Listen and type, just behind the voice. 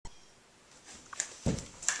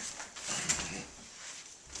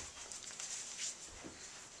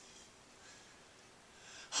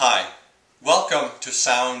to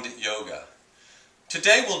Sound Yoga.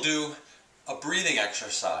 Today we'll do a breathing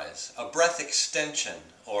exercise, a breath extension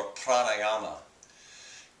or pranayama.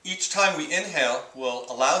 Each time we inhale, we'll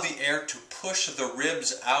allow the air to push the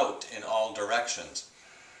ribs out in all directions.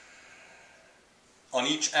 On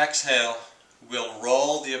each exhale, we'll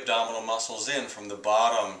roll the abdominal muscles in from the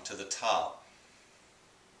bottom to the top.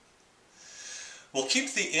 We'll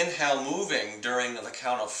keep the inhale moving during the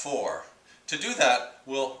count of 4. To do that,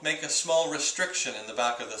 we'll make a small restriction in the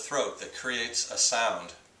back of the throat that creates a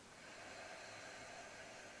sound,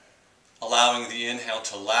 allowing the inhale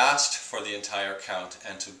to last for the entire count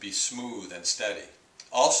and to be smooth and steady.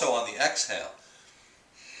 Also on the exhale,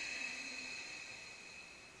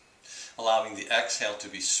 allowing the exhale to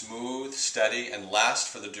be smooth, steady, and last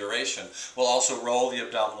for the duration. We'll also roll the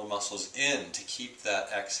abdominal muscles in to keep that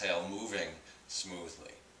exhale moving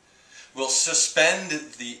smoothly. We'll suspend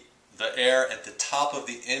the air at the top of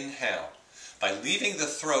the inhale by leaving the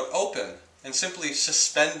throat open and simply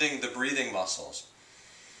suspending the breathing muscles,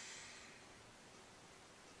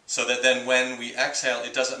 so that then when we exhale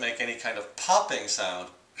it doesn't make any kind of popping sound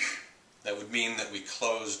that would mean that we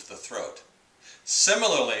closed the throat.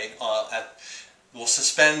 Similarly, we'll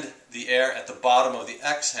suspend the air at the bottom of the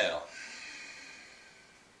exhale,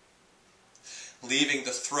 leaving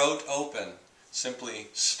the throat open, simply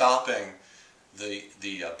stopping the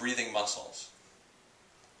breathing muscles.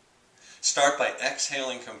 Start by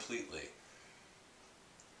exhaling completely.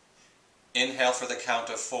 Inhale for the count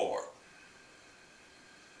of 4.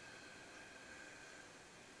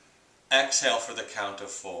 Exhale for the count of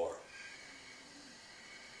 4.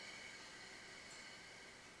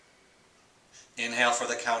 Inhale for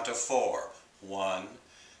the count of 4. 1,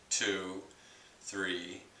 2,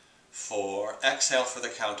 3, 4. Exhale for the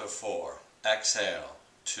count of 4. Exhale.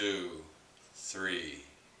 2, 3,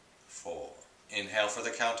 4. Inhale for the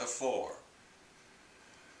count of 4.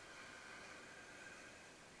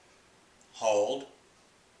 Hold.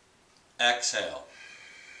 Exhale.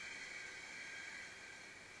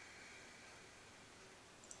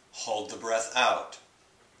 Hold the breath out.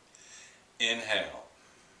 Inhale.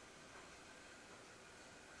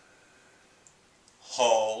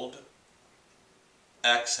 Hold.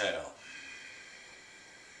 Exhale.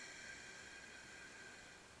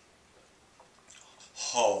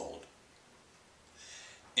 Hold.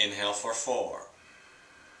 Inhale for 4.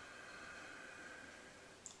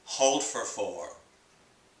 Hold for 4.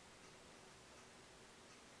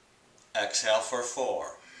 Exhale for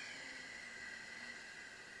 4.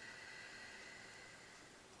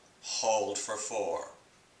 Hold for 4.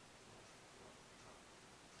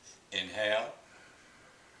 Inhale.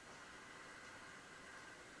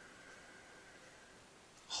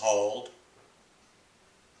 Hold.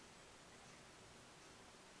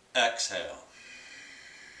 Exhale.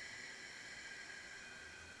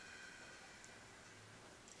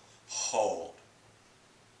 Hold.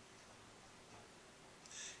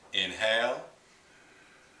 Inhale.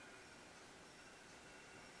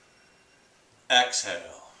 Exhale.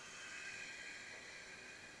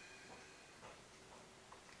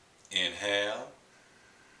 Inhale.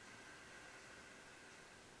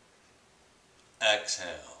 Exhale.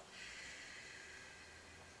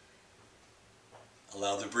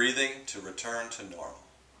 Allow the breathing to return to normal.